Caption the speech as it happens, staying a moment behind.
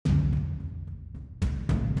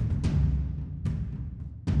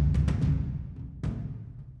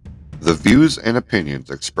The views and opinions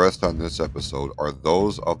expressed on this episode are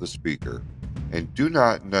those of the speaker and do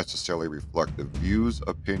not necessarily reflect the views,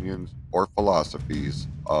 opinions, or philosophies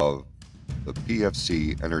of the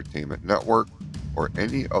PFC Entertainment Network or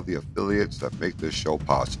any of the affiliates that make this show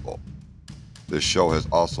possible. This show has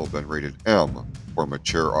also been rated M for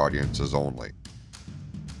mature audiences only.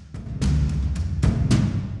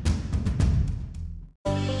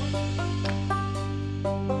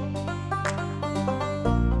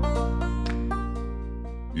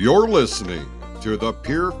 You're listening to the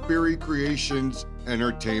Pure Fury Creations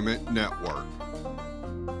Entertainment Network.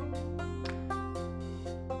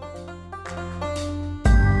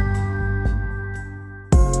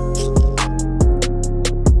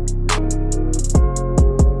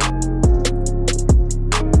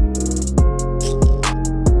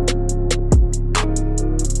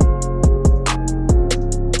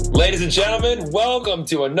 Ladies and gentlemen, welcome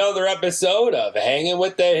to another episode of Hangin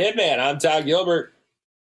with the Hitman. I'm Todd Gilbert.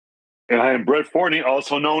 And I am Brett Forney,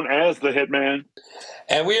 also known as the Hitman.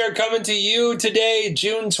 And we are coming to you today,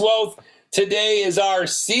 June 12th. Today is our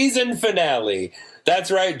season finale.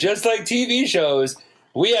 That's right, just like TV shows,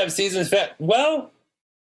 we have seasons. Well,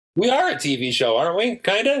 we are a TV show, aren't we?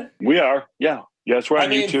 Kind of? We are, yeah. Yes, we're on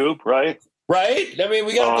YouTube, right? Right? I mean,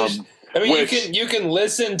 we got this. I mean, you can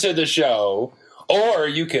listen to the show, or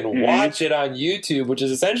you can watch it on YouTube, which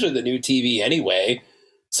is essentially the new TV anyway.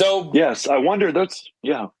 So yes, I wonder.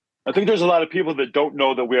 I think there's a lot of people that don't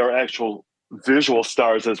know that we are actual visual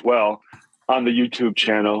stars as well on the YouTube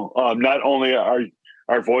channel. Not only are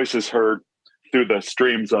our voices heard through the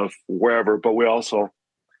streams of wherever, but we also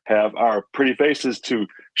have our pretty faces to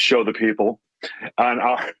show the people. On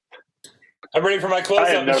our, I'm ready for my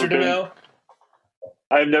close-up, Mr. Dunnell.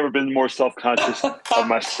 I've never been more self-conscious of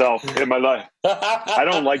myself in my life. I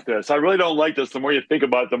don't like this. I really don't like this. The more you think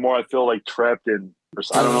about it, the more I feel like trapped in.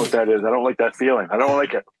 I don't know what that is. I don't like that feeling. I don't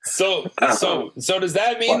like it. So does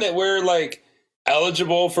that mean that we're like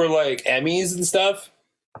eligible for like Emmys and stuff?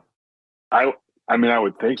 I mean, I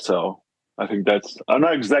would think so. I think I'm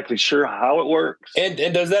not exactly sure how it works. And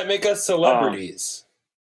does that make us celebrities?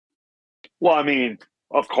 Well, I mean,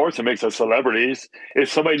 of course it makes us celebrities. If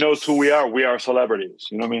somebody knows who we are celebrities.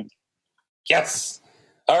 You know what I mean? Yes.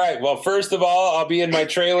 All right. Well, first of all, I'll be in my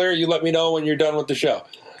trailer. You let me know when you're done with the show.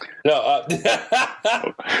 No.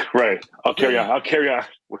 Right. I'll carry on.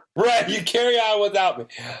 Right. You carry on without me.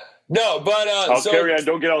 No, but I'll carry on.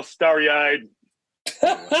 Don't get all starry-eyed.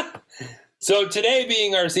 So today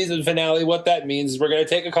being our season finale, what that means is we're going to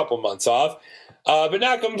take a couple months off, but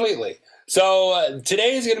not completely. So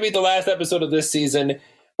today is going to be the last episode of this season.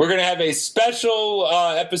 We're going to have a special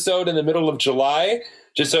episode in the middle of July,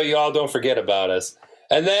 just so you all don't forget about us.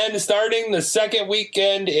 And then starting the second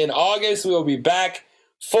weekend in August, we will be back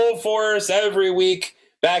full force every week,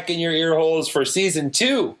 back in your ear holes for season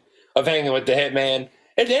 2 of Hangin with the Hitman.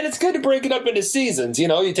 And then it's good to break it up into seasons. You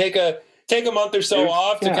know, you take a month or so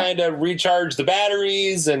off to kind of recharge the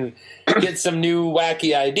batteries and get some new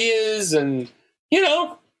wacky ideas and, you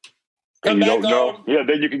know, come back on. Know. Yeah,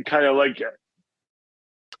 then you can kind of like,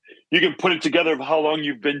 you can put it together of how long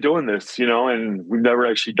you've been doing this, you know, and we've never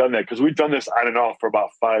actually done that because we've done this on and off for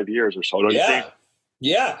about 5 years or so, don't you think?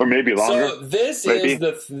 Yeah, or maybe longer. So this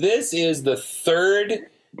is the third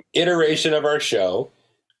iteration of our show.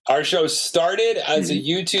 Our show started as a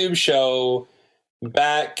YouTube show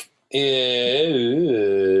back during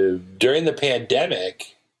the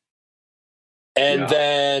pandemic, and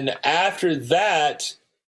then after that,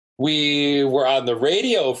 we were on the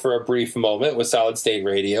radio for a brief moment with Solid State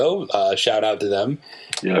Radio. Shout out to them.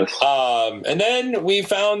 Yes. And then we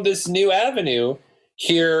found this new avenue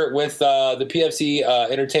here with the PFC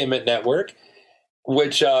Entertainment Network,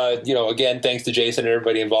 which, again, thanks to Jason and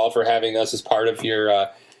everybody involved for having us as part of your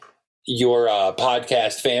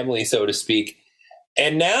podcast family, so to speak.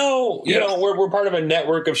 And now, you know, we're part of a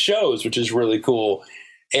network of shows, which is really cool.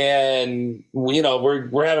 And, you know,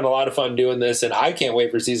 we're having a lot of fun doing this, and I can't wait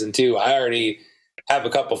for season 2. I already have a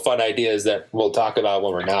couple fun ideas that we'll talk about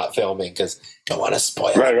when we're not filming because I don't want to spoil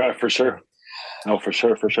it. Right, for sure. No, for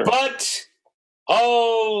sure. But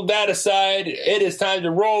all that aside, it is time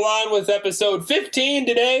to roll on with episode 15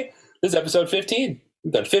 today. This is episode 15.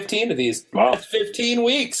 We've done 15 of these. Wow. That's 15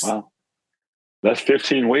 weeks. Wow. That's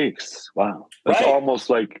 15 weeks. Wow. That's almost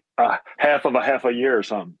like half a year or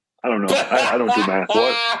something. I don't know. I don't do math.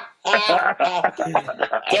 What?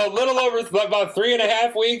 So a little over about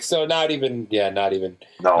 3.5 weeks. So not even.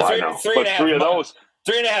 No, I know. Three and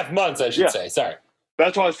a half months, I should say. Sorry.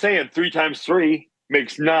 That's what I was saying. 3 times 3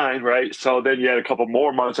 makes 9, right? So then you had a couple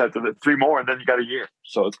more months after that, 3 more, and then you got a year.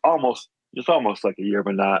 So it's almost like a year,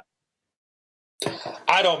 but not.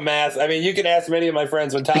 I don't math. I mean, you can ask many of my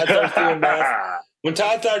friends when Todd starts doing math. When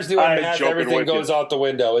Todd starts doing math, everything goes out the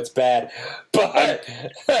window. It's bad. But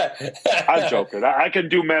I'm joking. I can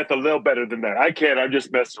do math a little better than that. I can't. I'm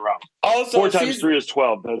just messing around. Also, 4 times 3 is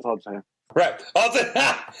 12. That's all I'm saying. Right.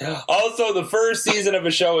 Also, the first season of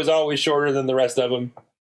a show is always shorter than the rest of them.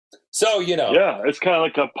 So, you know. Yeah, it's kind of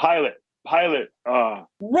like a pilot. Right.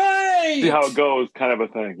 See how it goes kind of a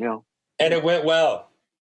thing, you know. And it went well.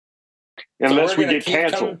 Unless we get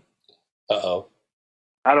canceled. Uh-oh.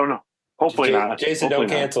 I don't know. Hopefully not. Jason, Hopefully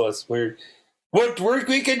don't cancel us. We can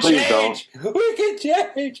Please change. Don't. We can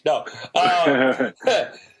change. No.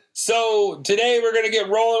 So today we're going to get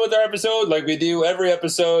rolling with our episode like we do every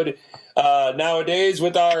episode nowadays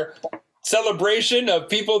with our celebration of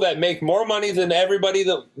people that make more money than everybody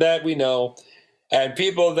that we know and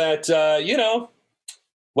people that,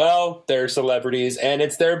 well, they're celebrities and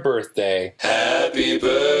it's their birthday. Happy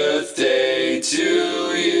birthday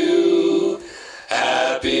to you.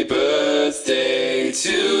 Happy birthday to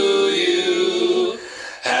you.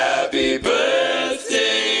 Happy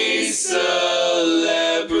birthday,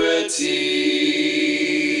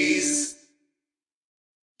 celebrities.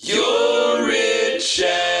 You're rich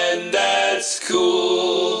and that's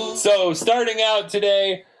cool. So, starting out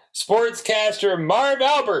today, sportscaster Marv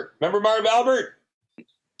Albert. Remember Marv Albert?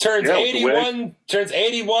 Turns 81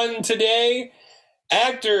 today.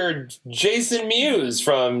 Actor Jason Mewes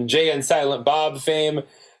from Jay and Silent Bob fame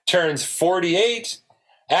turns 48.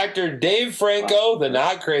 Actor Dave Franco, the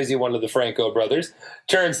not crazy one of the Franco brothers,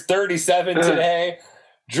 turns 37 today.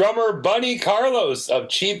 Drummer Bunny Carlos of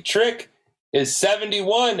Cheap Trick is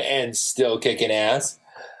 71 and still kicking ass.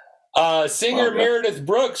 Singer Meredith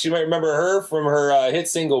Brooks, you might remember her from her hit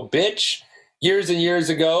single Bitch years and years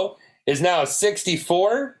ago, is now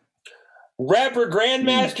 64. Rapper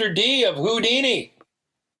Grandmaster D of Houdini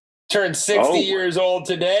turned 60 years old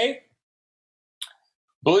today.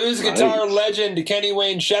 Blues guitar legend Kenny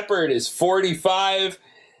Wayne Shepherd is 45.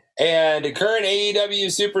 And current AEW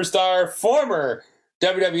superstar, former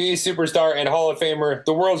WWE superstar and Hall of Famer,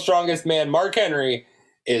 the world's strongest man, Mark Henry,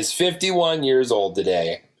 is 51 years old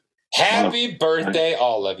today. Happy birthday,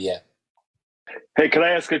 all of you. Hey, can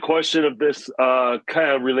I ask a question of this,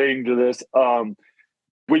 kind of relating to this?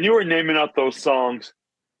 When you were naming out those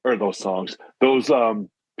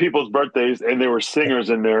people's birthdays, and there were singers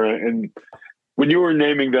in there, and when you were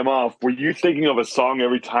naming them off, were you thinking of a song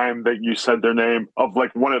every time that you said their name of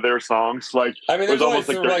like one of their songs? Like, I mean, there's almost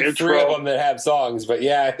like three of them that have songs, but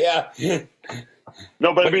yeah.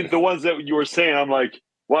 No, but I mean, the ones that you were saying, I'm like,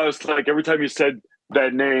 well, it's like every time you said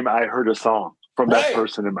that name, I heard a song from that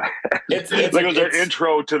person in my head. It's like it was their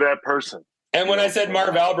intro to that person. And when I said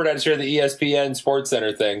Marv Albert, I'd share the ESPN Sports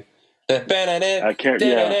Center thing. I can't,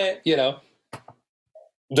 you know.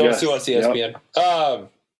 Don't sue us, ESPN.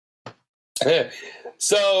 Yep.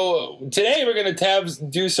 So today we're going to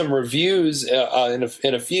do some reviews in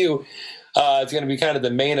a few. It's going to be kind of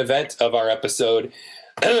the main event of our episode.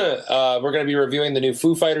 We're going to be reviewing the new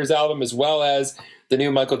Foo Fighters album as well as the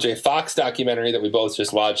new Michael J. Fox documentary that we both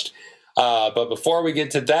just watched. But before we get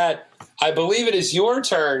to that, I believe it is your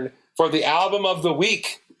turn for the album of the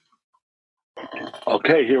week.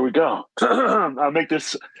 Okay, here we go. I'll make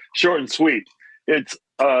this short and sweet. It's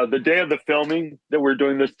the day of the filming that we're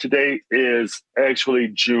doing this today is actually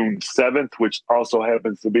June 7th, which also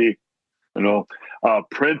happens to be,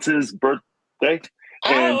 Prince's birthday.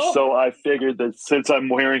 And so I figured that since I'm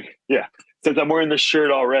wearing this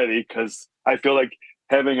shirt already, because I feel like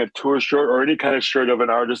having a tour shirt or any kind of shirt of an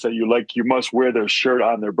artist that you like, you must wear their shirt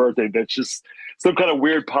on their birthday. That's just some kind of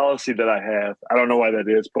weird policy that I have. I don't know why that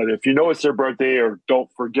is, but if you know it's their birthday or don't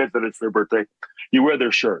forget that it's their birthday, you wear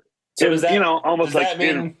their shirt. So does that, almost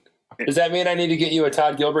does that mean I need to get you a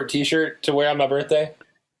Todd Gilbert t-shirt to wear on my birthday?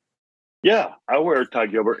 Yeah, I wear a Todd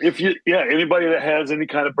Gilbert. Anybody that has any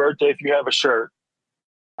kind of birthday, if you have a shirt,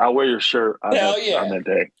 I'll wear your shirt on that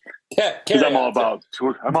day. Because I'm all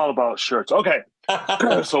about shirts. Okay.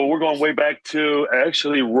 So we're going way back to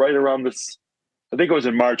actually right around this, I think it was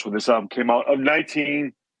in March when this album came out, of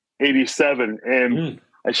 1987. And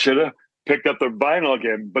I should have picked up the vinyl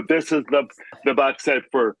again, but this is the box set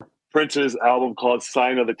for Prince's album called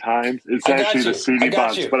Sign of the Times. It's actually the CD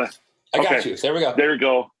box. But I got you. There we go. There we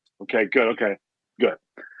go. Okay, good. Okay, good.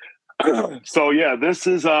 So yeah, this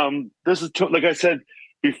is like I said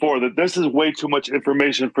before, that this is way too much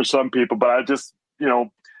information for some people, but I just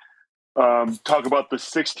talk about the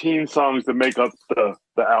 16 songs that make up the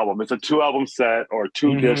album. It's a 2-album set or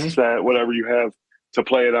 2-disc set, whatever you have to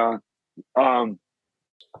play it on.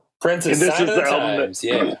 Prince's Sign of the Times.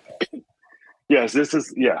 Yes, this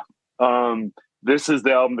is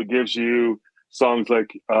the album that gives you songs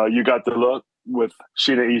like You Got the Look with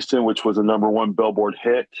Sheena Easton, which was a #1 Billboard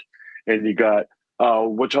hit. And you got,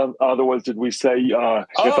 which other ones did we say?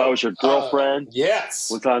 If I Was Your Girlfriend. Yes.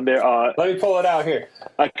 Was on there. Let me pull it out here.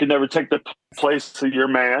 I Could Never Take the Place of Your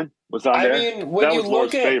Man was on there. I mean, when that you was look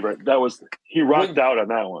Lord's at favorite. He rocked out on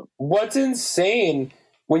that one. What's insane,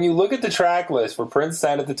 when you look at the track list for Prince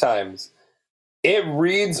Sign at the Times, it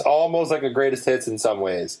reads almost like a greatest hits in some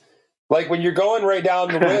ways. Like when you're going right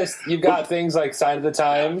down the list, you've got things like Sign of the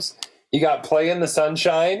Times, you got Play in the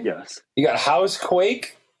Sunshine, yes, you got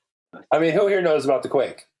Housequake. I mean, who here knows about the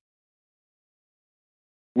Quake?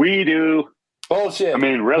 We do. Bullshit. I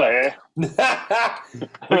mean, really? we got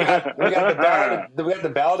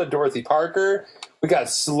the ballad of Dorothy Parker. We got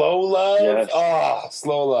Slow Love. Yes. Oh,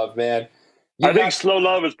 Slow Love, man. I think Slow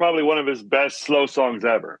Love is probably one of his best slow songs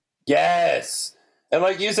ever. Yes. And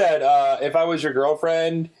like you said, If I Was Your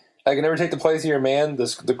Girlfriend, I Could Never Take the Place of Your Man,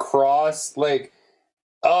 the Cross, like,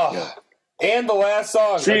 and the last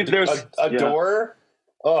song, See, there's Adore.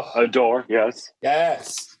 Oh, Adore, yes.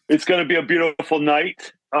 Yes. It's Gonna Be a Beautiful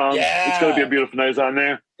Night. It's Gonna Be a Beautiful Night is on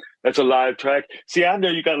there. That's a live track. See, on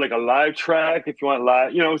there you got like a live track if you want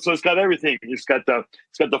live, so it's got everything. It's got the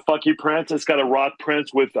Fuck You Prince. It's got a rock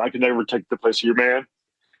Prince with I Could Never Take the Place of Your Man.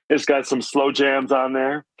 It's got some slow jams on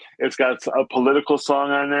there. It's got a political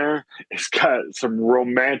song on there. It's got some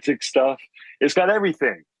romantic stuff. It's got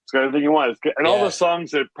everything. It's got everything you want. And all the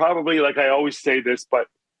songs that probably, like I always say this, but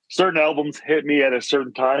certain albums hit me at a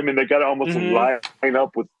certain time, and they got to almost line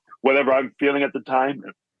up with whatever I'm feeling at the time.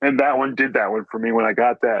 And that one did that one for me when I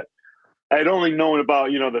got that. I'd only known about,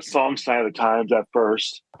 the song Sign of the Times at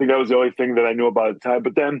first. I think that was the only thing that I knew about at the time.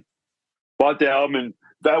 But then bought the album, and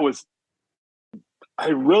that was, I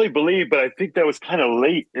really believe, but I think that was kind of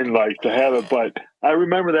late in life to have it. But I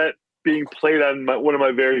remember that being played on one of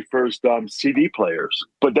my very first CD players.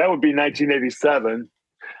 But that would be 1987.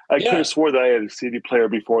 I could have swore that I had a CD player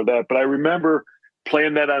before that, but I remember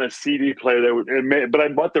playing that on a CD player. But I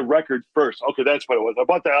bought the record first. Okay, that's what it was. I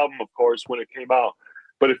bought the album, of course, when it came out.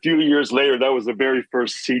 But a few years later, that was the very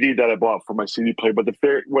first CD that I bought for my CD player. But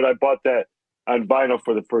when I bought that on vinyl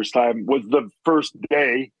for the first time was the first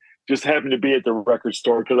day. Just happened to be at the record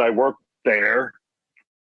store because I worked there,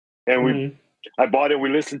 and I bought it.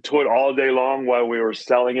 We listened to it all day long while we were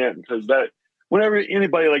selling it, because whenever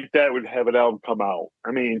anybody like that would have an album come out,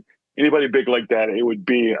 I mean, anybody big like that, it would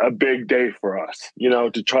be a big day for us,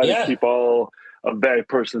 to try to keep all of that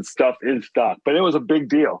person's stuff in stock. But it was a big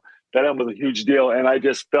deal. That album was a huge deal, and I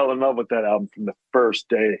just fell in love with that album from the first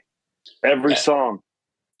day. Every song.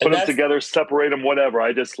 Put them together, separate them, whatever.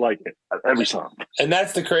 I just like it. Every song. And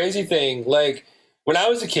that's the crazy thing. Like, when I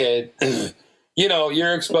was a kid,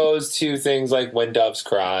 you're exposed to things like When Doves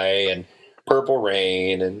Cry and Purple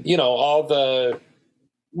Rain and, all the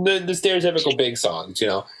stereotypical big songs,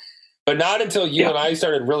 But not until you and I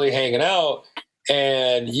started really hanging out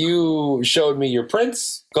and you showed me your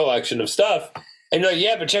Prince collection of stuff. And you're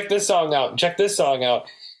like, but check this song out and check this song out.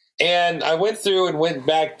 And I went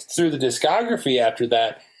back through the discography after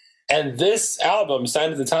that. And this album,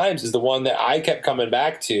 Sign of the Times, is the one that I kept coming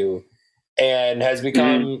back to and has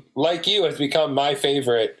become, like you, has become my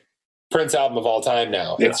favorite Prince album of all time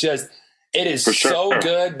now. Yeah. It is so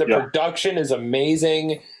good. The production is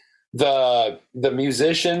amazing. The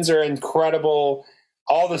musicians are incredible.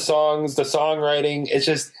 All the songs, the songwriting, it's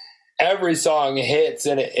just every song hits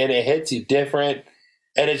and it hits you different.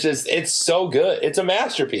 And it's so good. It's a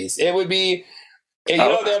masterpiece. It would be, they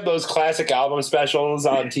have those classic album specials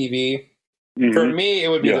on TV. For me, it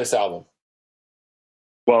would be this album.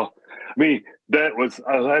 Well, I mean, I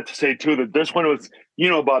have to say too, that this one was,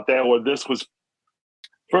 about that one, this was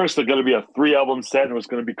first going to be a 3-album set, and it was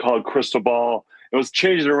going to be called Crystal Ball. It was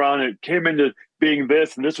changing around. It came into being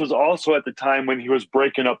this, and this was also at the time when he was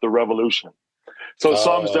breaking up the Revolution. So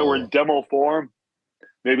songs that were in demo form,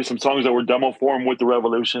 maybe some songs that were demo form with the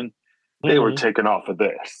Revolution, they were taken off of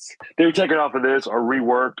this. They were taken off of this or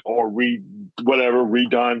reworked or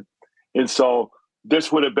redone. And so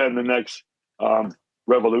this would have been the next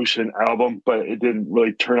Revolution album, but it didn't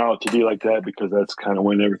really turn out to be like that, because that's kind of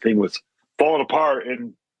when everything was falling apart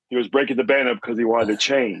and he was breaking the band up because he wanted to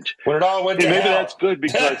change. When it all went to maybe hell. That's good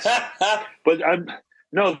because,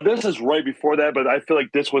 no, this is right before that, but I feel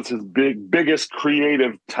like this was his biggest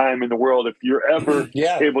creative time in the world. If you're ever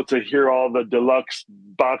able to hear all the deluxe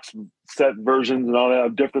box set versions and all that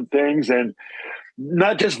of different things, and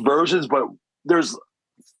not just versions, but there's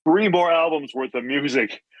 3 more albums worth of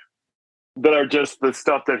music that are just the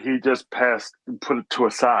stuff that he just passed and put it to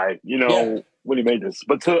a side, when he made this.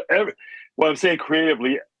 But what I'm saying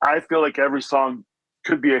creatively, I feel like every song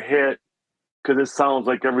could be a hit because it sounds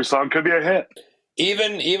like every song could be a hit.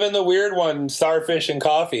 Even the weird one, Starfish and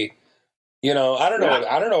Coffee. You know, I don't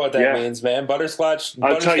know what that means, man. Butterscotch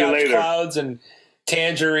tell you later. clouds and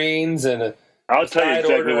tangerines and I'll tell you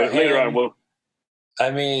exactly later on. Well,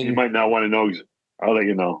 I mean, you might not want to know. I'll let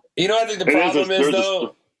you know. You know what I think the problem is,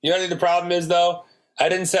 though? You know what I think the problem is, though? I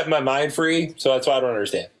didn't set my mind free, so that's why I don't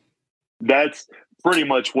understand. That's pretty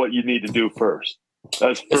much what you need to do first.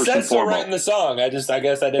 That's first and foremost. It says so right in the song. I guess I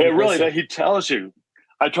didn't. It really that he tells you.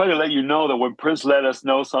 I try to let you know that when Prince let us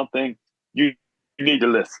know something, you need to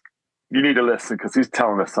listen. You need to listen because he's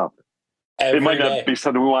telling us something. It might not be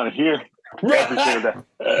something we want to hear. Right.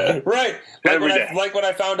 Like when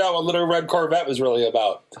I found out what Little Red Corvette was really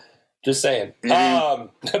about. Just saying.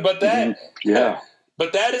 Mm-hmm.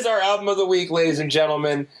 But that is our album of the week, ladies and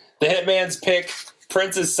gentlemen. The Hitman's pick,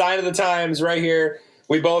 Prince's Sign of the Times, right here.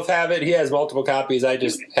 We both have it. He has multiple copies. I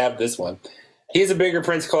just have this one. He's a bigger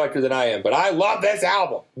Prince collector than I am, but I love this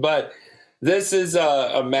album. But this is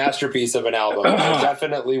a masterpiece of an album.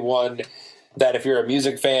 Definitely one that if you're a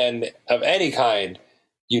music fan of any kind,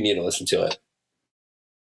 you need to listen to it.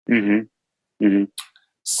 Mm-hmm. Mm-hmm.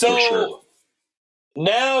 So sure.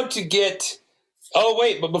 Now to get... Oh,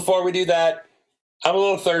 wait, but before we do that, I'm a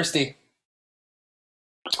little thirsty.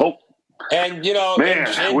 Oh. And, you know, in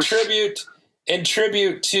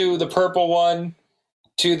tribute to the Purple One,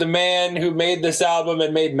 to the man who made this album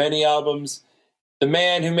and made many albums, the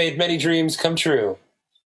man who made many dreams come true.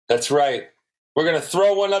 That's right. We're going to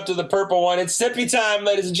throw one up to the Purple One. It's sippy time,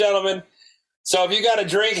 ladies and gentlemen. So if you got a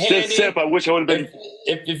drink handy... Sip, I wish I would have been...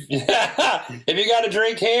 If you got a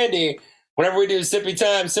drink handy, whenever we do sippy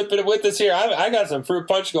time, sipping it with us here. I got some fruit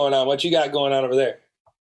punch going on. What you got going on over there?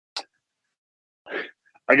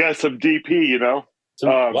 I got some DP, you know.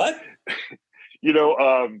 What? You know,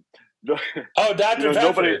 oh, Dr. Pepper.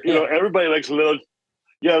 Nobody, everybody likes a little.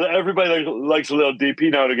 Yeah, everybody likes a little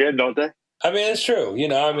DP now and again, don't they? I mean, it's true. You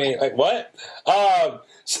know, I mean, like what?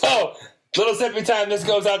 So little sippy time. This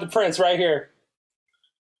goes out to Prince right here.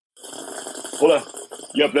 Hold on.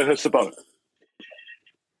 Yep, let us sip on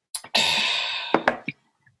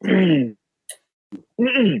it.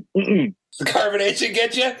 Does the carbonation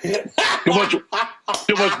get you?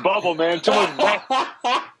 Too much bubble, man. Too much bubble.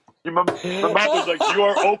 My mouth is like, you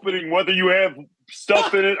are opening, whether you have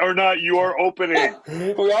stuff in it or not, you are opening.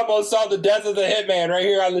 We almost saw the death of the Hitman right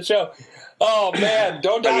here on the show. Oh, man.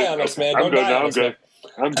 Don't die on us, man. Don't die on us.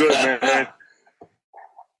 I'm good, man.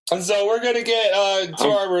 And so we're going to get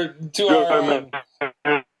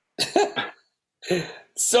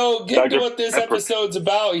So get to what this episode's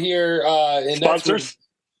about here. Sponsors?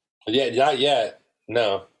 Yeah, not yet.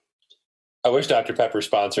 No. I wish Dr. Pepper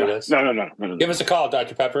sponsored us. No. Give us a call,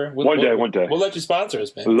 Dr. Pepper. One day. We'll let you sponsor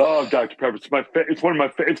us, man. Love Dr. Pepper. It's one of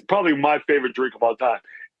my. It's probably my favorite drink of all time.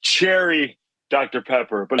 Cherry Dr.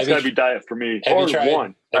 Pepper, but it's got to be diet for me. Have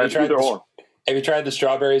you tried the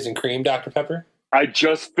strawberries and cream Dr. Pepper? I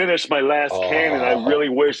just finished my last can, and I really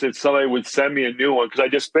wish that somebody would send me a new one because I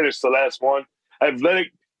just finished the last one. I've let it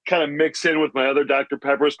kind of mix in with my other Dr.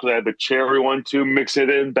 Peppers because I had the cherry one too, mix it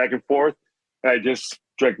in back and forth. And I just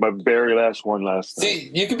drank my very last one last night.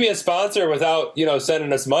 See, you could be a sponsor without,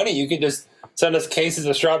 sending us money. You could just send us cases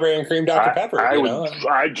of strawberry and cream Dr. Pepper.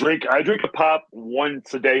 I drink a pop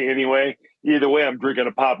once a day anyway. Either way, I'm drinking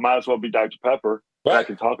a pop. Might as well be Dr. Pepper. Right. I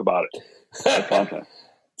can talk about it.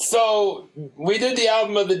 So we did the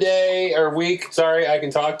album of the day or week. Sorry, I can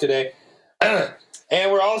talk today. And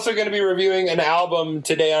we're also going to be reviewing an album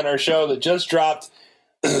today on our show that just dropped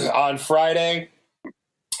on Friday.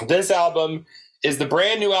 This album is the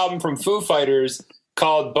brand new album from Foo Fighters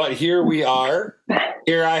called But Here We Are.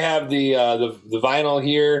 Here I have the vinyl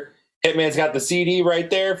here. Hitman's got the CD right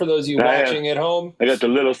there for those of you watching at home. I got the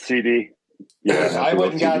little CD. Yeah, I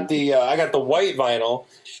went and got I got the white vinyl.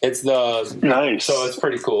 It's the nice, so it's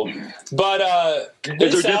pretty cool. But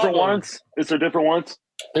is there different ones?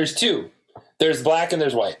 There's two. There's black and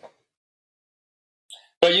there's white.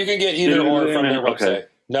 But you can get either or from their website. Okay.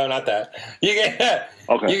 No, not that. You can,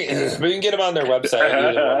 okay. But you can get them on their website.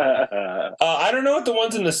 I don't know what the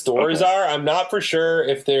ones in the stores are. I'm not for sure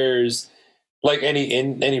if there's like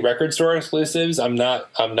any record store exclusives. I'm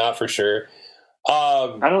not for sure.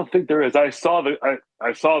 I don't think there is. I saw this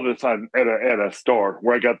at a store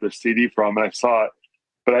where I got the CD from, and I saw it,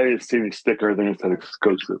 but I didn't see any sticker. Then it said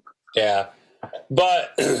exclusive. Yeah,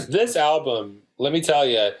 but this album, let me tell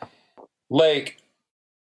you, like,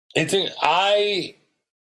 I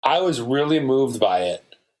was really moved by it.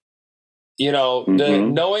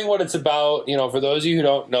 Knowing what it's about. For those of you who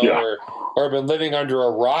don't know or have been living under a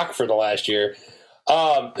rock for the last year.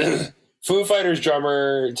 Foo Fighters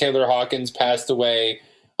drummer Taylor Hawkins passed away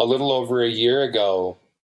a little over a year ago.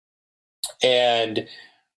 And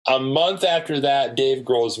a month after that, Dave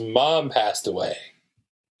Grohl's mom passed away.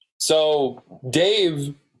 So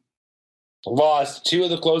Dave lost two of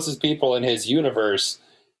the closest people in his universe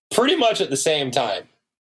pretty much at the same time.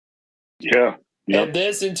 Yeah. Yep. And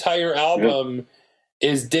this entire album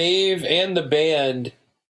is Dave and the band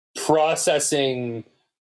processing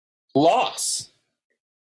loss.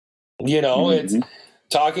 You know, it's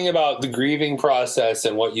talking about the grieving process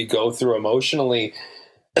and what you go through emotionally.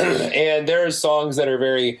 And there are songs that are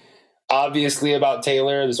very obviously about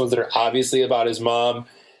Taylor. There's ones that are obviously about his mom.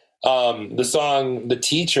 The song "The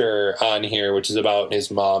Teacher" on here, which is about his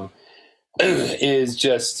mom, is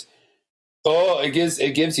just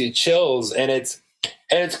it gives you chills, and it's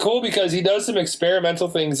cool because he does some experimental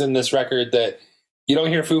things in this record that you don't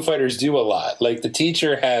hear Foo Fighters do a lot. Like "The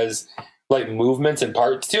Teacher" has like movements and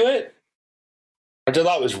parts to it, which I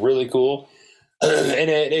thought was really cool. And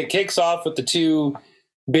it kicks off with the two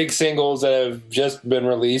big singles that have just been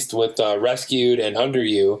released with "Rescued" and "Under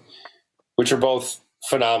You," which are both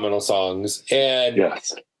phenomenal songs. And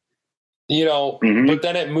you know, but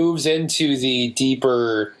then it moves into the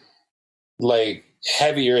deeper, like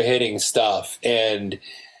heavier hitting stuff, and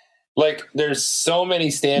like there's so many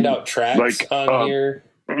standout tracks on here.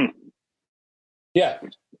 Yeah.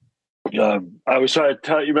 I was trying to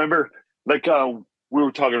tell you, remember, like we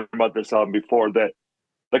were talking about this album before, that,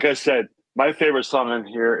 like I said, my favorite song in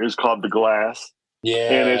here is called "The Glass."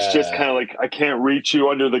 Yeah. And it's just kind of like, I can't reach you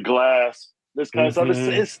under the glass. This kind of stuff.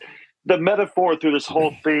 It's the metaphor through this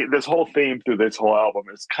whole theme through this whole album.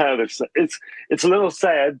 It's kind of it's a little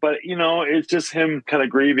sad, but you know, it's just him kind of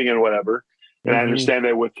grieving and whatever. And I understand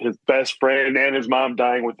that with his best friend and his mom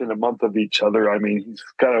dying within a month of each other. I mean, he's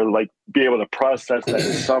got to like be able to process that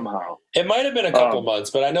somehow. It might have been a couple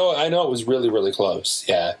months, but I know it was really, really close.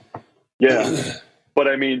 Yeah. Yeah. But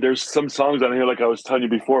I mean, there's some songs on here, like I was telling you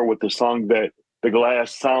before, with the song that "The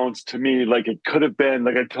Glass" sounds to me like it could have been,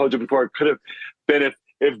 like I told you before, it could have been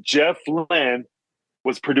if Jeff Lynne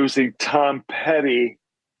was producing Tom Petty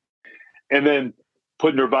and then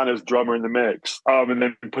put Nirvana's drummer in the mix, and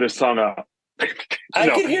then put a song out. I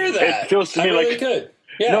can hear that. It feels to me really like could.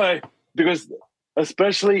 Yeah. Because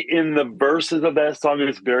especially in the verses of that song,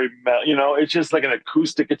 it's very, you know, it's just like an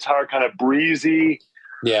acoustic guitar, kind of breezy.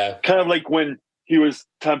 Yeah. Kind of like when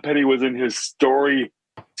Tom Petty was in his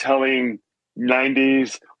storytelling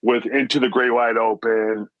 90s with "Into the Great Wide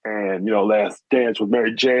Open" and, you know, "Last Dance with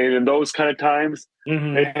Mary Jane" and those kind of times.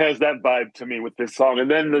 It has that vibe to me with this song.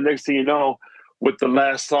 And then the next thing you know, with the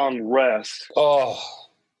last song, "Rest." Oh,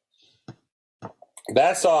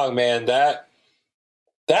 that song, man, that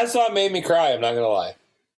song made me cry. I'm not gonna lie.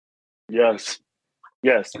 Yes.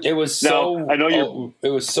 It was so. Now, I know it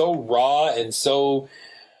was so raw and so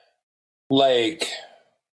like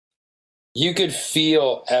you could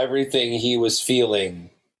feel everything he was feeling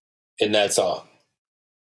in that song.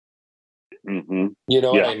 You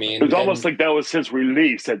know what I mean? It was almost like that was his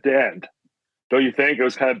release at the end. Don't you think? It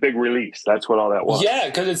was kind of big release. That's what all that was. Yeah,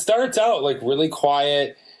 because it starts out like really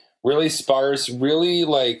quiet, really sparse, really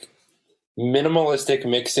like minimalistic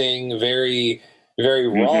mixing, very, very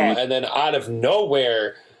raw. And then out of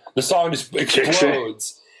nowhere, the song just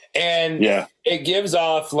explodes. And it gives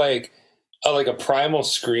off like a primal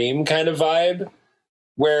scream kind of vibe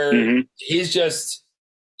where he's just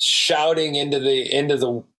shouting into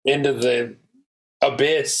the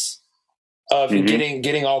abyss of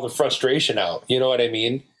getting all the frustration out. You know what I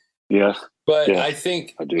mean? Yeah. But I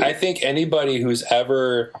think anybody who's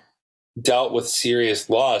ever dealt with serious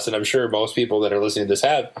loss, and I'm sure most people that are listening to this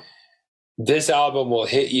have, this album will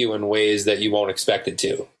hit you in ways that you won't expect it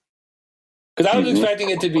to. Because I was expecting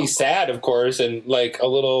it to be sad, of course, and like a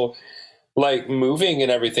little like moving and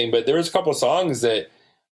everything, but there was a couple songs that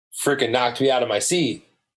freaking knocked me out of my seat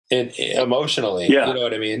emotionally. You know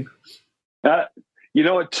what I mean? You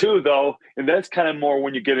know what, too, though, and that's kind of more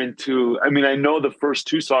when you get into, I mean, I know the first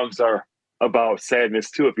two songs are about sadness,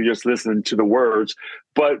 too, if you just listen to the words,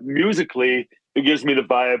 but musically, it gives me the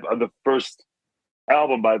vibe of the first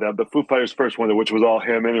album by them, the Foo Fighters' first one, which was all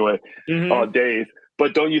him anyway, Dave.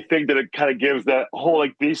 But don't you think that it kind of gives that whole,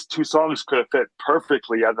 like, these two songs could have fit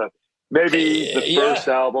perfectly on the first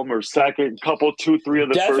album or second, two, three of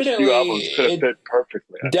the first few albums could have fit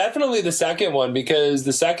perfectly. Definitely the second one, because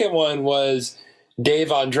the second one was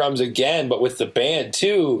Dave on drums again, but with the band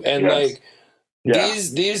too. And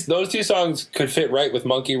those two songs could fit right with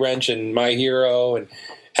Monkey Wrench and My Hero and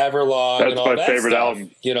Everlong. That's and all my that favorite stuff,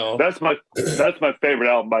 album. You know, that's my favorite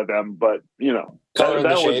album by them. But you know, that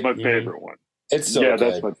was my favorite one. It's so good.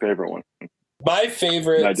 That's my favorite one. My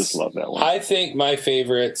favorites. I just love that one. I think my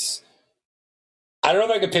favorites I don't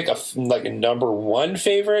know if I could pick a number one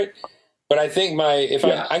favorite, but I think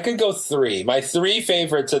I could go three. My three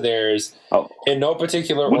favorites of theirs in no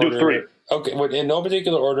particular order. We'll do three. Okay, in no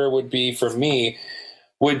particular order would be for me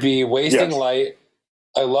would be Wasting Light.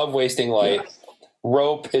 I love Wasting Light. Yes.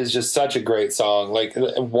 Rope is just such a great song. Like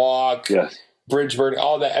Walk, Bridge Burning,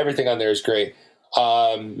 all that, everything on there is great.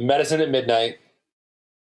 Medicine at Midnight.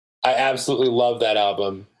 I absolutely love that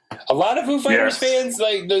album. A lot of Foo Fighters fans,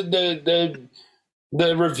 like the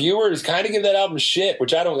reviewers, kind of give that album shit,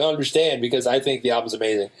 which I don't understand because I think the album's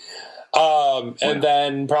amazing. And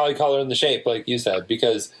then probably Color in the Shape, like you said,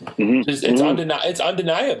 because it's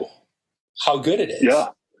undeniable how good it is. Yeah,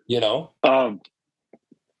 you know.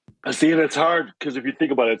 See, and it's hard because if you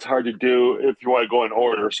think about it, it's hard to do if you want to go in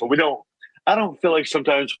order. So I don't feel like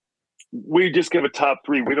sometimes we just give a top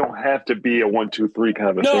three. We don't have to be a 1, 2, 3 kind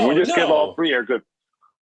of a thing. We just give all three are good.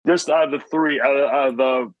 Just out of the three, out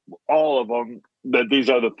of all of them, that these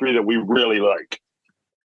are the three that we really like.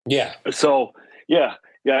 Yeah. So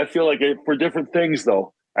I feel like for different things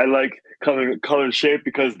though. I like Color and Shape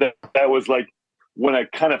because that was like when I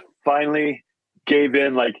kind of finally gave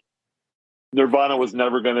in. Like Nirvana was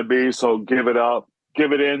never going to be, so give it up,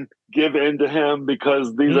 give in to him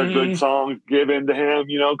because these are good songs. Give in to him,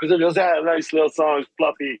 because they're just nice little songs,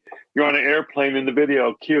 fluffy. You're on an airplane in the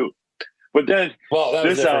video, cute. But then, that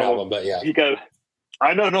was this album, but yeah, he got.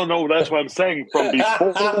 I know, no. That's what I'm saying. From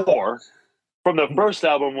before, from the first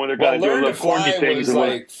album when they got to do little corny things. Was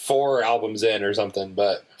like 4 albums in or something,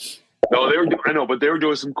 but. No, I know, but they were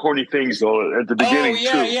doing some corny things though at the beginning.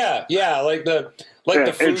 Oh yeah, like the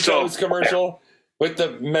Fructose commercial with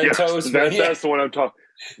the Mentos. Yes, that's the one I'm talking.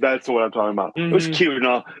 That's what I'm talking about. It was cute and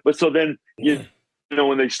all, but so then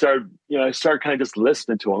when they started, I started kind of just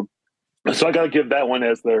listening to them. So I got to give that one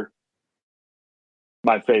as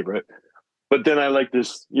my favorite. But then I like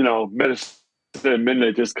this, Medicine at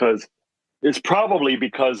Midnight, just because it's probably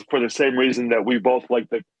because for the same reason that we both like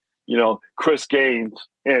the, Chris Gaines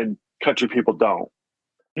and Country People Don't.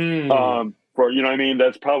 For what I mean,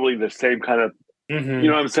 that's probably the same kind of, you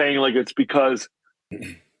know what I'm saying? Like it's because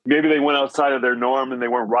maybe they went outside of their norm and they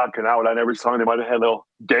weren't rocking out on every song. They might have had a little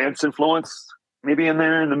dance influence maybe in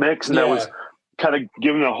there in the mix, and that was kind of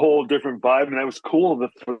giving a whole different vibe, and that was cool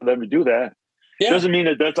for them to do that. Yeah. Doesn't mean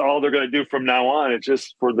that that's all they're going to do from now on. It's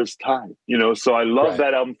just for this time, So I love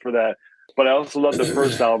that album for that, but I also love the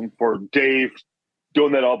first album for Dave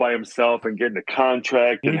doing that all by himself and getting a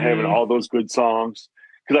contract and having all those good songs.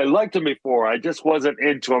 Because I liked him before, I just wasn't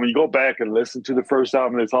into him. You go back and listen to the first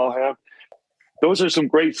album that's all have. Those are some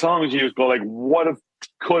great songs. You just go like, what if,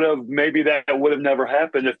 could have, maybe that would have never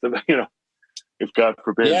happened if if God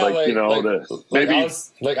forbid, I'll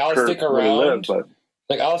stick around.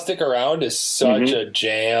 I'll Stick Around is such a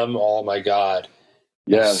jam. Oh my God.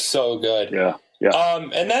 Yeah. So good. Yeah.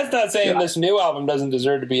 And that's not saying this new album doesn't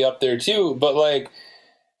deserve to be up there too, but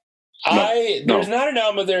there's not an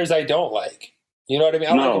album of theirs I don't like. You know what I mean?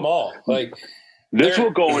 I like them all. Like this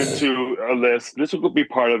will go into a list. This will be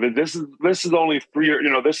part of it. This is only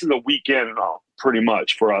 3 this is a weekend pretty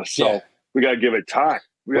much for us. So we got to give it time.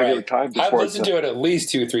 We got to give it time. I've listened to it at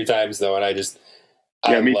least 2-3 times though,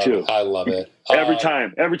 and me too. I love it. Every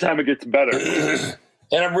time it gets better.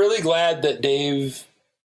 And I'm really glad that Dave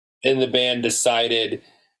and the band decided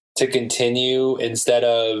to continue instead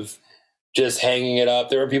of just hanging it up.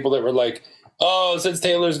 There were people that were like, oh, since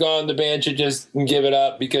Taylor's gone, the band should just give it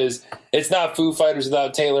up because it's not Foo Fighters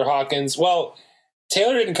without Taylor Hawkins. Well,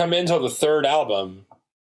 Taylor didn't come in until the 3rd album.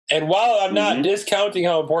 And while I'm not discounting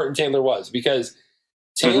how important Taylor was, because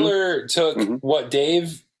Taylor took what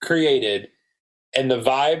Dave created and the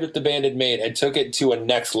vibe that the band had made and took it to a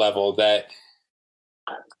next level that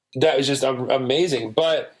was just amazing.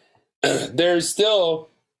 But there's still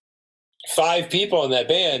 5 people in that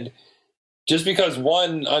band. Just because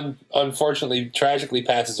one unfortunately tragically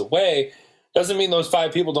passes away doesn't mean those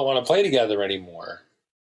 5 people don't want to play together anymore.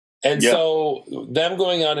 And so them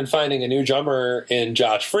going on and finding a new drummer in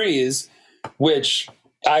Josh Freese, which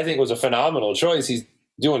I think was a phenomenal choice. He's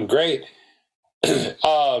doing great.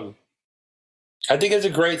 I think it's a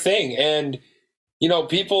great thing. And,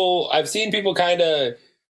 I've seen people kind of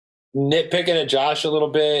nitpicking at Josh a little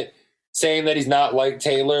bit, saying that he's not like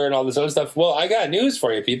Taylor and all this other stuff. Well, I got news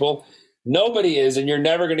for you, people. Nobody is, and you're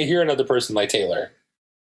never going to hear another person like Taylor,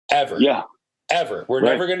 ever. Yeah, ever. We're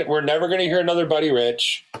never going to hear another Buddy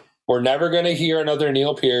Rich. We're never going to hear another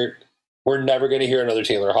Neil Peart. We're never going to hear another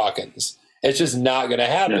Taylor Hawkins. It's just not going to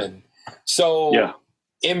happen. Yeah. So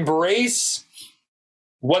embrace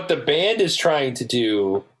what the band is trying to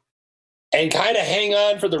do, and kind of hang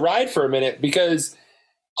on for the ride for a minute, because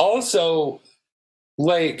also,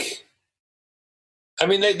 I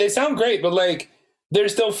mean, they sound great, but like they're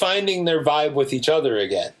still finding their vibe with each other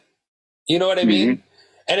again. You know what I mean?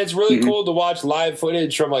 And it's really cool to watch live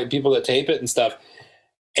footage from like people that tape it and stuff,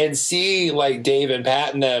 and see like Dave and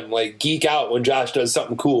Pat and them like geek out when Josh does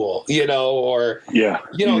something cool, you know, or you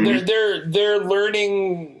know, they're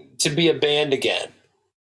learning to be a band again.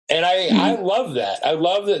 And I love that. I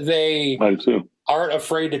love that they aren't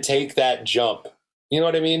afraid to take that jump. You know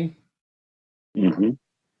what I mean? And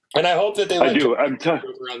I hope that they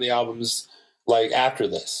around the albums like after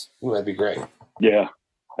this. Ooh, that'd be great. Yeah.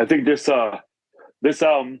 I think this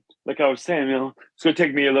album, like I was saying, you know, it's going to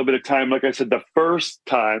take me a little bit of time. Like I said, the first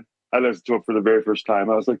time I listened to it for the very first time,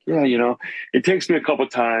 I was like, yeah, you know, it takes me a couple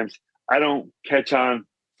times. I don't catch on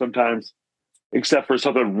sometimes, except for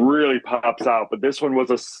something really pops out. But this one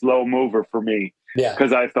was a slow mover for me. Yeah.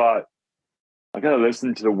 Because I thought, I got to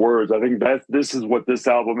listen to the words. I think this is what this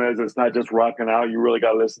album is. It's not just rocking out. You really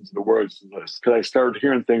got to listen to the words. Because I started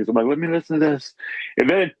hearing things. I'm like, let me listen to this. And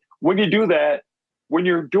then when you do that, when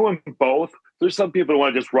you're doing both, there's some people who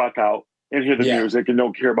want to just rock out and hear the music and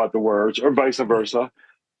don't care about the words, or vice versa.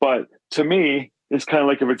 But to me, it's kind of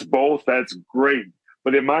like if it's both, that's great.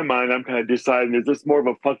 But in my mind, I'm kind of deciding, is this more of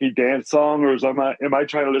a funky dance song, or am I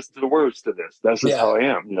trying to listen to the words to this? That's just how I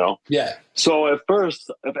am, you know? Yeah. So at first,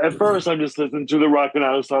 I'm just listening to the rockin'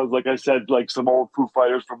 out songs, like I said, like some old Foo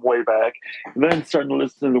Fighters from way back. And then starting to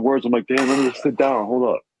listen to the words, I'm like, damn, let me just sit down.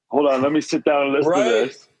 Hold on, let me sit down and listen to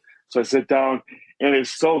this. So I sit down, and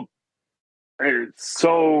it's so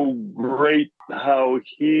great how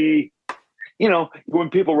he, you know, when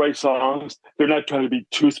people write songs, they're not trying to be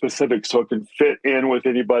too specific so it can fit in with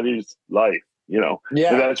anybody's life, you know.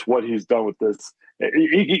 Yeah. And that's what he's done with this.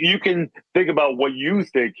 You can think about what you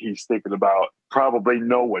think he's thinking about, probably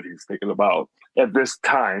know what he's thinking about at this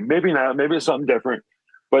time. Maybe not, maybe it's something different.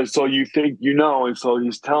 But so you think you know, and so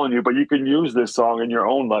he's telling you, but you can use this song in your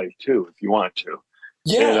own life too if you want to.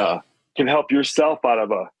 Yeah. And can help yourself out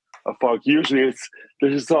of a funk. Usually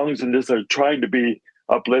there's songs in this that are trying to be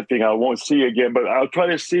uplifting. I won't see you again, but I'll try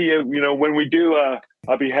to see you, you know, when we do,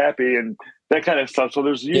 I'll be happy and that kind of stuff. So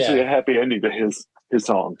there's usually a happy ending to his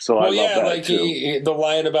song. So I love that like too. The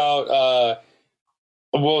line about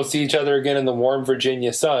we'll see each other again in the warm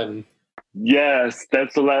Virginia sun. Yes,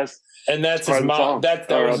 that's the last. And that's his mom.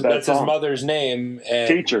 That's his mother's name. And,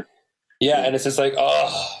 Teacher. Yeah, and it's just like,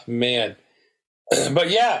 oh man. But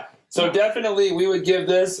yeah, so definitely we would give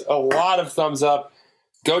this a lot of thumbs up.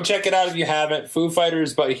 Go check it out if you haven't. Foo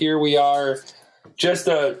Fighters, but here we are.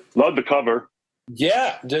 Love the cover.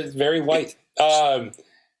 Yeah, just very white.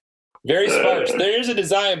 Very sparse. There is a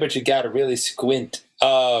design, but you got to really squint.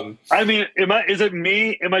 I mean, is it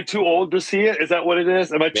me? Am I too old to see it? Is that what it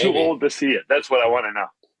is? Am I too old to see it? That's what I want to know.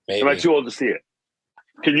 Maybe. Am I too old to see it?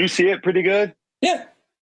 Can you see it pretty good? Yeah.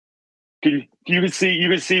 You can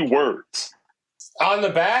see words. On the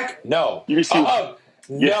back? No. You can see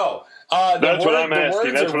no. That's what I'm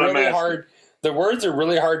asking. That's what I'm asking. Hard. The words are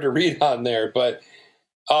really hard to read on there, but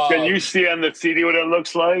can you see on the CD what it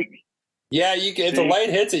looks like? Yeah, you can. If the light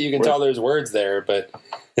hits it, you can tell there's words there, but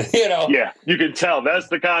you know. Yeah, you can tell. That's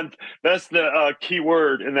the key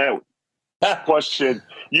word in that question.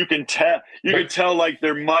 You can tell. You can tell like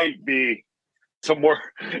there might be some word.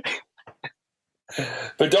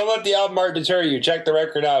 But don't let the album art deter you. Check the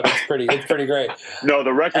record out. It's pretty great. No,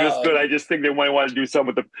 the record is good. I just think they might want to do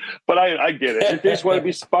something with but I get it. They just want to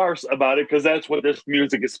be sparse about it because that's what this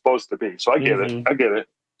music is supposed to be. So I get it. I get it.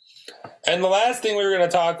 And the last thing we were going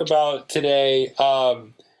to talk about today,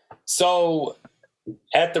 so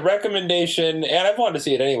at the recommendation, and I've wanted to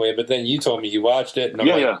see it anyway, but then you told me you watched it, and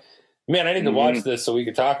I'm man, I need to watch this so we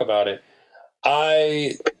can talk about it.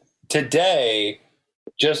 I today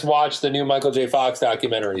just watched the new Michael J. Fox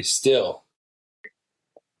documentary, Still.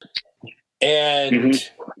 And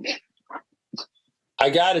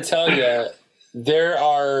I got to tell you, there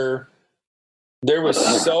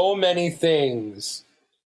was so many things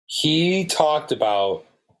he talked about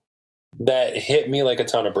that hit me like a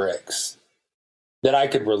ton of bricks, that I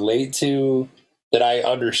could relate to, that I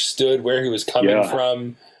understood where he was coming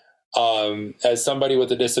from, as somebody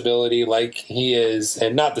with a disability like he is,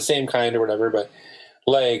 and not the same kind or whatever, but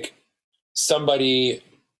like somebody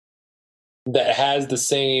that has the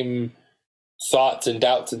same thoughts and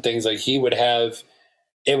doubts and things like he would have.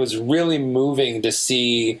 It was really moving to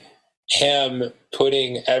see him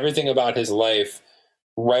putting everything about his life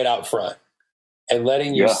right out front and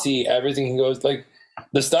letting you see everything he goes, like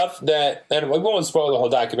the stuff that, and we won't spoil the whole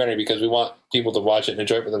documentary because we want people to watch it and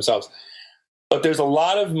enjoy it for themselves. But there's a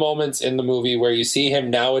lot of moments in the movie where you see him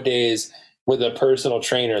nowadays with a personal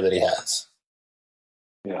trainer that he has.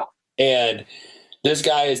 Yeah. And this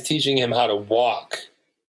guy is teaching him how to walk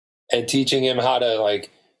and teaching him how to like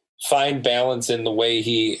find balance in the way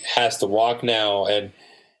he has to walk now, and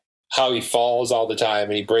how he falls all the time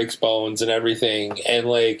and he breaks bones and everything. And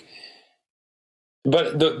like,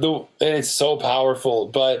 but and it's so powerful,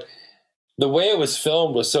 but the way it was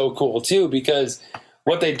filmed was so cool too, because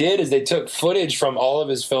what they did is they took footage from all of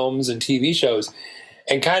his films and TV shows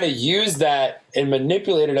and kind of used that and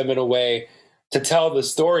manipulated them in a way to tell the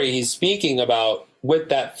story he's speaking about with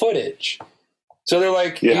that footage. So they're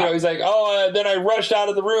like, he's like, then I rushed out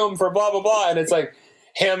of the room for blah, blah, blah. And it's like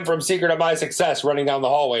him from Secret of My Success running down the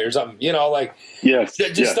hallway or something, like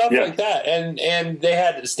stuff like that. And they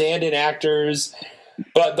had stand-in actors,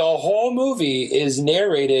 but the whole movie is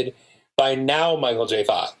narrated by now Michael J.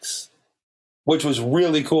 Fox, which was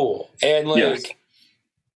really cool. And like,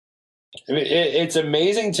 I mean, it's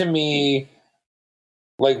amazing to me,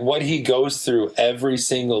 like what he goes through every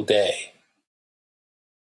single day,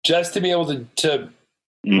 just to be able to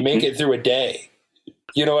make it through a day.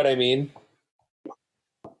 You know what I mean?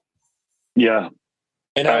 Yeah.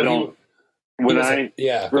 And I don't.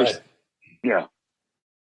 Yeah.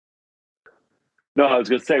 No, I was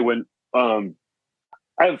gonna say when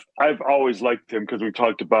I've always liked him because we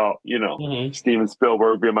talked about Steven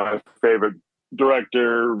Spielberg being my favorite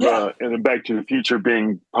director, and then Back to the Future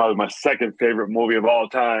being probably my second favorite movie of all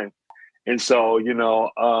time. And so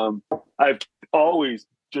I've always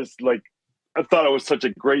just like I thought it was such a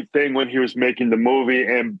great thing when he was making the movie,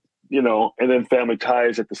 and and then Family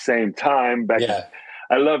Ties at the same time.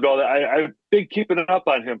 I loved all that. I've been keeping up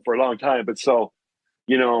on him for a long time, but so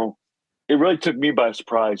it really took me by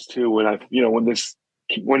surprise too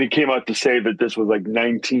when he came out to say that this was like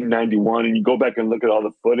 1991, and you go back and look at all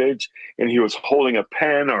the footage, and he was holding a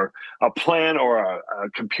pen or a plan or a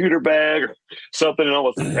computer bag or something in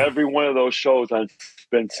almost every one of those shows on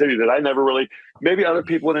Spin City that I never really, maybe other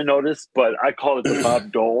people would have noticed, but I call it the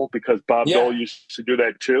Bob Dole because Bob Dole used to do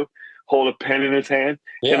that too, hold a pen in his hand.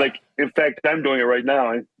 Yeah. And like, in fact, I'm doing it right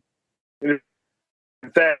now. And in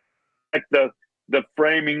fact, the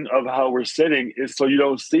framing of how we're sitting is so you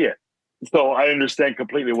don't see it. So I understand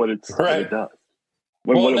completely what it does,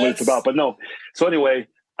 what it's about. But no. So anyway,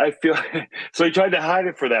 I feel so he tried to hide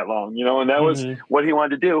it for that long, and that was what he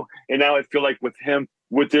wanted to do. And now I feel like with him,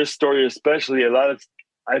 with this story especially, I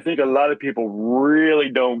think a lot of people really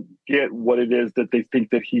don't get what it is that they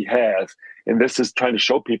think that he has. And this is trying to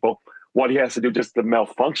show people what he has to do just to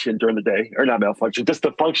malfunction during the day, or not malfunction, just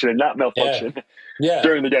to function and not malfunction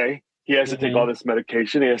during the day. He has to take all this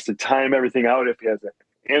medication. He has to time everything out if he has an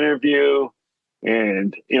interview,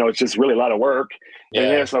 and it's just really a lot of work. And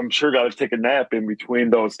yes, I'm sure got to take a nap in between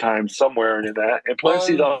those times somewhere in that. And plus,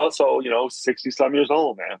 he's also 60-some years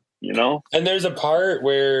old, man. And there's a part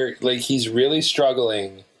where like he's really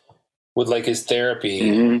struggling with like his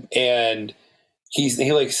therapy, and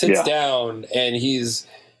he like sits down and he's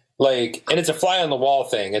like, and it's a fly on the wall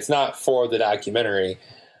thing. It's not for the documentary.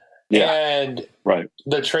 And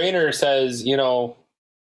the trainer says,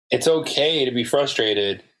 it's okay to be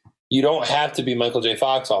frustrated. You don't have to be Michael J.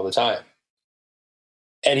 Fox all the time.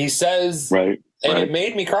 And he says, it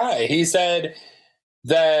made me cry. He said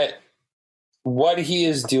that what he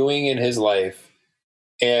is doing in his life,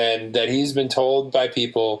 and that he's been told by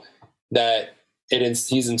people that he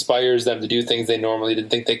inspires them to do things they normally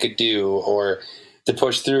didn't think they could do, or to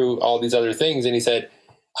push through all these other things. And he said,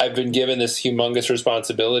 I've been given this humongous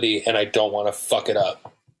responsibility and I don't want to fuck it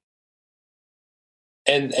up.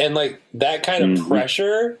 And like that kind of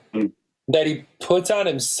pressure that he puts on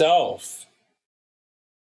himself,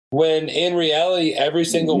 when in reality, every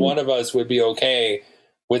single one of us would be okay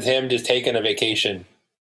with him just taking a vacation.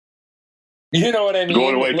 You know what I mean?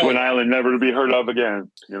 Going away to an island never to be heard of again.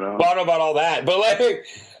 Well, I don't know about all that, but like,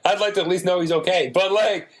 I'd like to at least know he's okay. But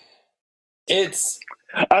like,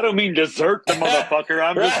 I don't mean desert the motherfucker.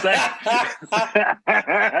 I'm just saying.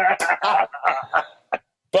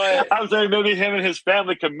 But I'm saying maybe him and his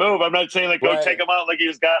family can move. I'm not saying like go take him out like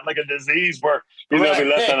he's got like a disease where he's gonna be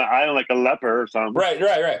left on an island like a leper or something. Right.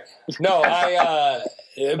 No,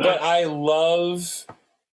 but I love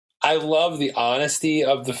the honesty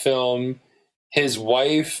of the film. His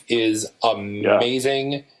wife is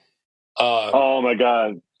amazing. Oh my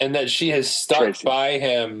God. And that she has stuck by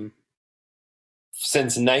him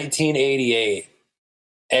since 1988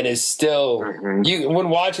 and is still when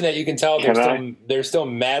watching that, you can tell they're still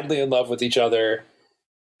madly in love with each other.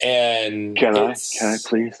 And can I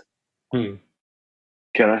please? Can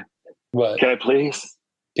I? What? Can I please?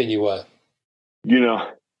 Can you what?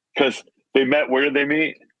 Because they met, where did they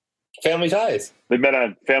meet? Family Ties. They met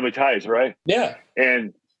on Family Ties, right? Yeah.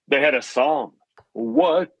 And they had a song.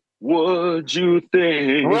 What would you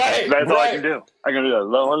think? Right, That's all I right. can do. I can do that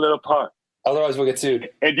one little part. Otherwise, we'll get sued.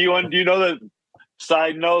 And do you know the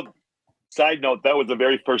side note? Side note, that was the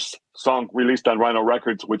very first song released on Rhino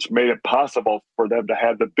Records, which made it possible for them to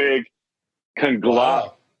have the big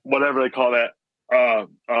conglomerate, whatever they call that.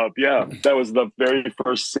 Yeah, that was the very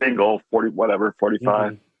first single, 45.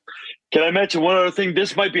 Mm-hmm. Can I mention one other thing?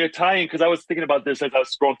 This might be a tie-in because I was thinking about this as I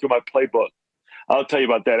was scrolling through my playbook. I'll tell you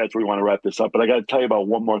about that after we want to wrap this up, but I got to tell you about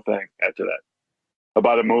one more thing after that,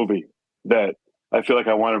 about a movie that I feel like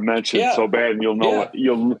I want to mention so bad, and you'll know what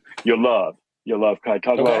you'll love. You'll love. Can I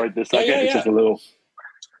talk about it right this second? It's just a little.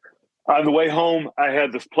 On the way home, I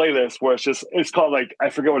had this playlist where it's called like,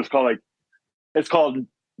 I forget what it's called. Like, it's called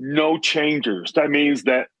No Changers. That means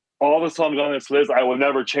that all the songs on this list, I will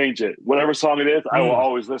never change it. Whatever song it is, I will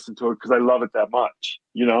always listen to it because I love it that much,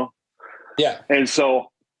 you know? Yeah. And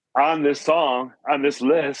so on this song, on this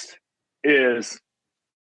list is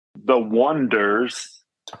The Wonders.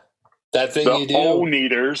 That thing you do. The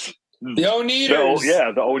O-Neaters. The O-Neaters.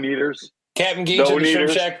 The O-Neaters. Captain Geach and the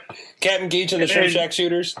Shrimp Shack. Captain Geach and the Shrimp Shack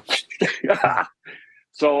Shooters.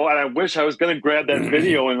 So, and I wish I was going to grab that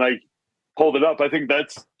video and like hold it up. I think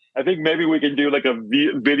maybe we can do like a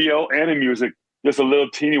video and a music, just a little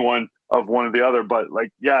teeny one of one or the other. But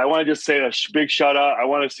like, yeah, I want to just say a big shout out. I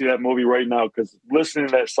want to see that movie right now because listening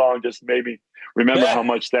to that song just made me remember how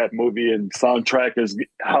much that movie and soundtrack is,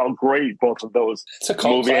 how great both of those movie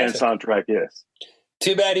classic. And soundtrack is.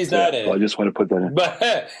 Too bad he's not in it. I just want to put that in. But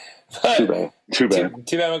too bad. Too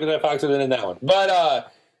bad Michael J. Fox wasn't in that one.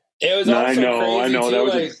 But it was also crazy. I know. Too, that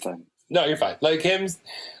was interesting. No, you're fine.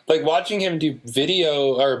 Like watching him do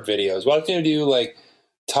videos, watching him do like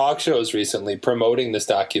talk shows recently promoting this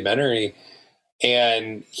documentary.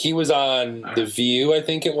 And he was on The View, I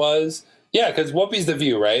think it was. Yeah, because Whoopi's The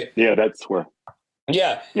View, right? Yeah, that's where.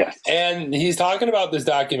 Yeah. Yes. And he's talking about this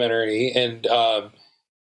documentary, and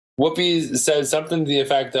Whoopi says something to the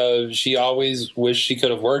effect of she always wished she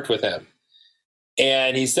could have worked with him.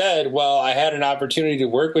 And he said, well, I had an opportunity to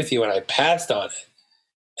work with you and I passed on it.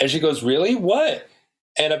 And she goes, really? What?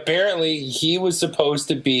 And apparently he was supposed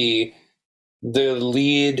to be the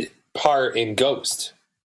lead part in Ghost.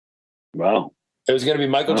 Wow. It was going to be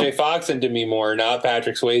Michael J. Fox and Demi Moore, not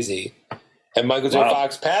Patrick Swayze. And Michael J.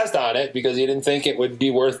 Fox passed on it because he didn't think it would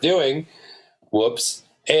be worth doing. Whoops.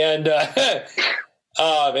 And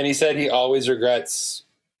and he said he always regrets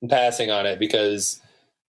passing on it because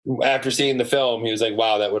after seeing the film, he was like,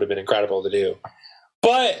 wow, that would have been incredible to do.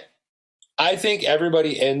 But I think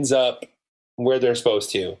everybody ends up where they're supposed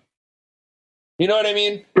to. You know what I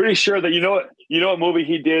mean? Pretty sure that you know what movie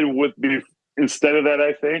he did with instead of that,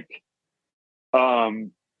 I think?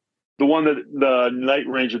 The one that the Night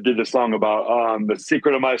Ranger did the song about, The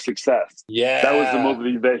Secret of My Success. Yeah. That was the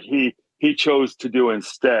movie that he chose to do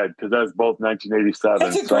instead, because that was both 1987.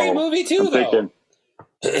 That's a great movie too, though.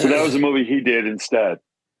 So that was the movie he did instead.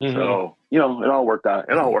 Mm-hmm. So, it all worked out.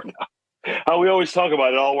 How we always talk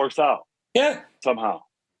about it all works out. Yeah. Somehow.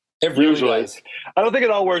 It really does. I don't think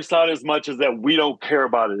it all works out as much as that we don't care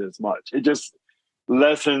about it as much. It just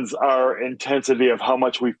lessens our intensity of how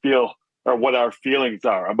much we feel or what our feelings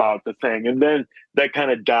are about the thing. And then that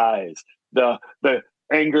kind of dies. The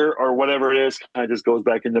anger or whatever it is kind of just goes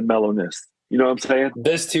back into mellowness. You know what I'm saying?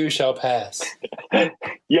 This too shall pass.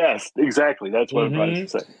 Yes, exactly. That's what I'm trying to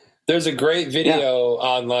say. There's a great video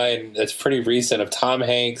online that's pretty recent of Tom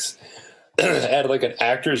Hanks at like an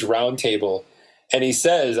actors roundtable. And he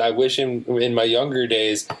says, I wish in my younger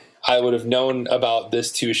days, I would have known about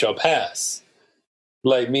this too shall pass.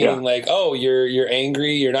 Like, meaning like, oh, you're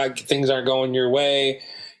angry. Things aren't going your way.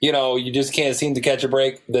 You just can't seem to catch a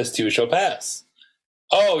break. This too shall pass.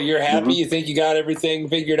 Oh, you're happy. Mm-hmm. You think you got everything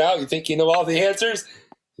figured out. You think you know all the answers.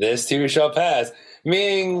 This too shall pass.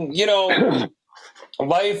 Meaning,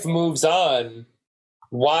 life moves on.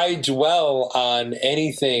 Why dwell on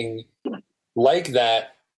anything like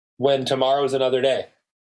that when tomorrow's another day?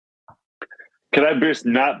 Can I just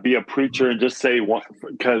not be a preacher and just say one?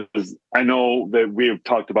 Because I know that we have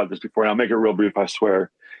talked about this before, and I'll make it real brief, I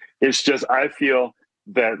swear. It's just I feel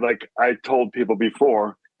that, like I told people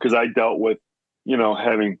before, because I dealt with,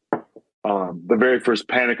 having the very first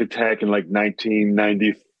panic attack in like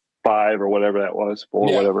 1995 or whatever that was,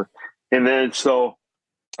 whatever. And then so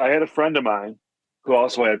I had a friend of mine who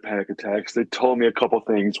also had panic attacks. They told me a couple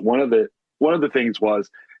things. One of the things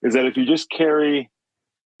is that if you just carry,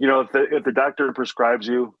 if the doctor prescribes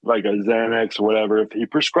you like a Xanax or whatever, if he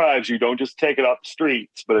prescribes you, don't just take it off the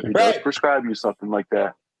streets. But if he does prescribe you something like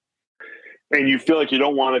that, and you feel like you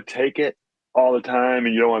don't want to take it all the time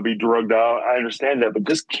and you don't want to be drugged out, I understand that, but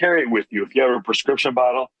just carry it with you. If you have a prescription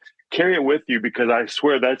bottle, carry it with you, because I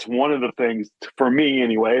swear that's one of the things for me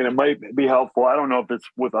anyway, and it might be helpful. I don't know if it's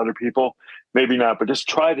with other people, maybe not, but just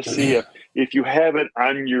try to see if you have it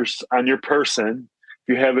on your person,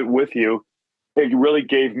 if you have it with you. It really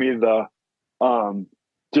gave me the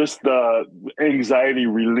just the anxiety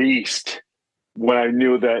released when I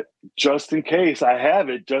knew that just in case I have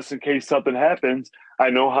it, just in case something happens, I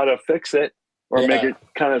know how to fix it or make it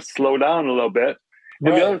kind of slow down a little bit.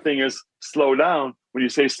 And the other thing is slow down. When you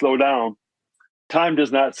say slow down, time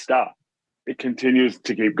does not stop. It continues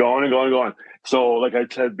to keep going and going and going. So like I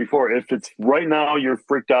said before, if it's right now you're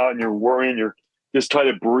freaked out and you're worrying, you're just try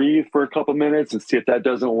to breathe for a couple minutes and see if that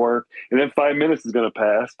doesn't work. And then 5 minutes is going to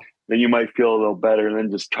pass. Then you might feel a little better, and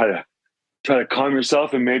then just try to calm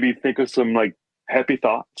yourself and maybe think of some like happy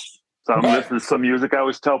thoughts. So I'm listening to some music. I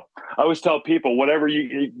always tell people, whatever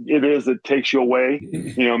it is that takes you away,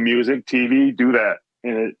 music, TV, do that.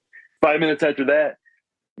 And 5 minutes after that,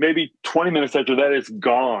 maybe 20 minutes after that, it's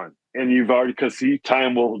gone. And you've already, because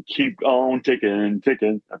time will keep on ticking and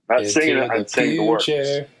ticking. I'm not singing it, I'm saying the words.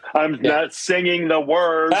 I'm not singing the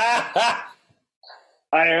words. I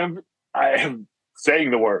am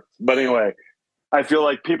saying the words. But anyway, I feel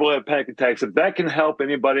like people have panic attacks. If that can help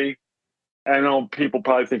anybody, I know people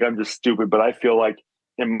probably think I'm just stupid, but I feel like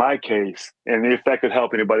in my case, and if that could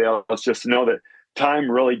help anybody else, just to know that time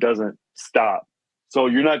really doesn't stop. So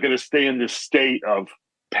you're not going to stay in this state of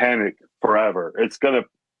panic forever. It's going to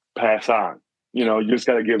pass on. You just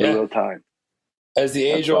got to give it a little time. As the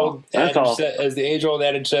age-old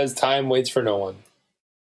adage says, time waits for no one.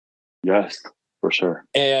 Yes, for sure.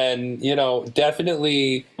 And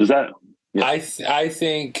definitely. Does that? Yeah. I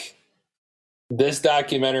think this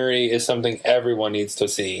documentary is something everyone needs to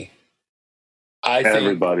see. I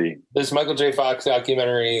think this Michael J. Fox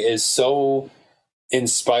documentary is so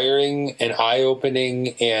inspiring and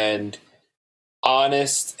eye-opening and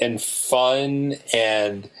honest and fun,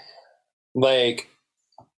 and like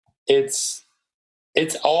it's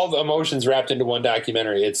all the emotions wrapped into one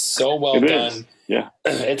documentary. It's so well done. Yeah.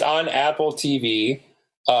 It's on Apple TV.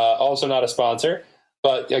 Also not a sponsor,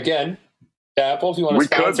 but again, Apple, if you want to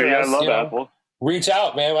sponsor us, I love Apple. Reach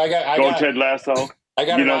out, man. I got Ted Lasso. I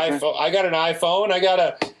got an iPhone.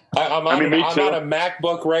 I'm on a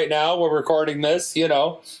MacBook right now. We're recording this, I'm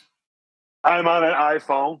on an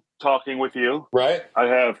iPhone talking with you. Right. I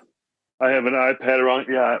have an iPad around.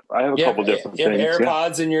 Yeah, I have a couple different things. You have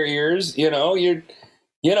AirPods in your ears. We are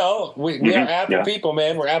Apple people,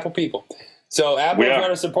 man. We're Apple people. So Apple, if you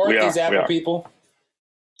want to support these Apple people,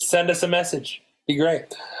 send us a message. Be great.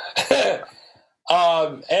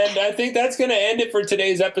 And I think that's going to end it for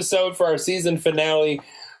today's episode for our season finale.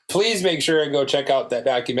 Please make sure and go check out that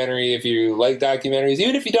documentary if you like documentaries.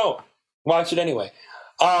 Even if you don't, watch it anyway.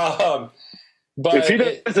 But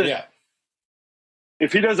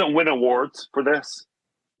if he doesn't win awards for this,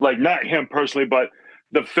 like not him personally, but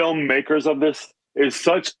the filmmakers of this, is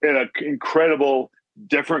such an incredible,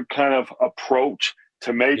 different kind of approach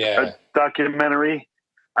to make a documentary.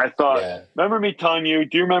 I thought, remember me telling you,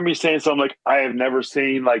 do you remember me saying something like, I have never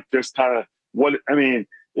seen like this kind of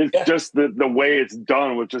it's just the way it's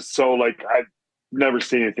done was just so like, I've never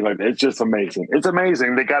seen anything like that. It's just amazing. It's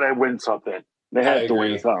amazing. They got to win something. They have to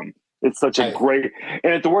win something. It's such a great,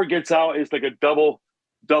 and if the word gets out, it's like a double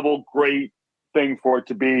great thing for it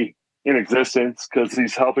to be in existence, because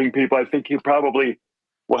he's helping people. I think he probably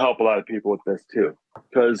will help a lot of people with this too,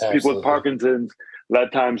 because people with Parkinson's a lot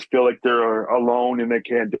of times feel like they're alone and they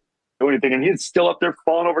can't do anything. And he's still up there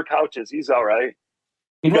falling over couches. He's all right.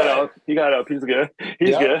 He got up. He's good.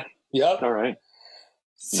 He's good. Yep. All right.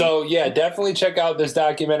 So definitely check out this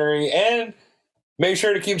documentary and make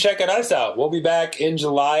sure to keep checking us out. We'll be back in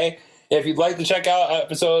July. If you'd like to check out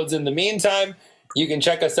episodes in the meantime, you can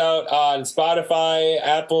check us out on Spotify,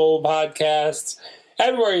 Apple Podcasts,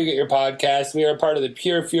 everywhere you get your podcasts. We are part of the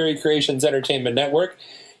Pure Fury Creations Entertainment Network.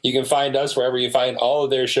 You can find us wherever you find all of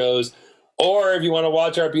their shows. Or if you want to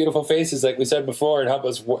watch our beautiful faces, like we said before, and help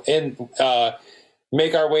us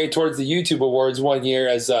make our way towards the YouTube Awards one year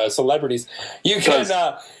as celebrities, you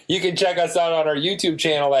can check us out on our YouTube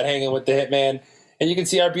channel at Hangin with the Hitman, and you can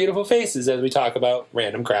see our beautiful faces as we talk about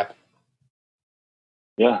random crap.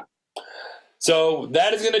 Yeah. So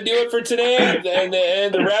that is going to do it for today,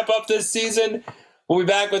 and to wrap up this season, we'll be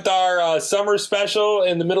back with our summer special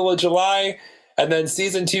in the middle of July. And then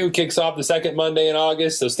season 2 kicks off the second Monday in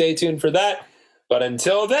August, so stay tuned for that. But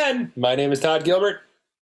until then, my name is Todd Gilbert.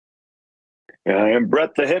 And I am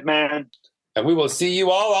Brett the Hitman. And we will see you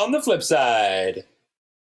all on the flip side.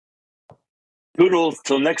 Toodles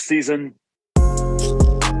till next season.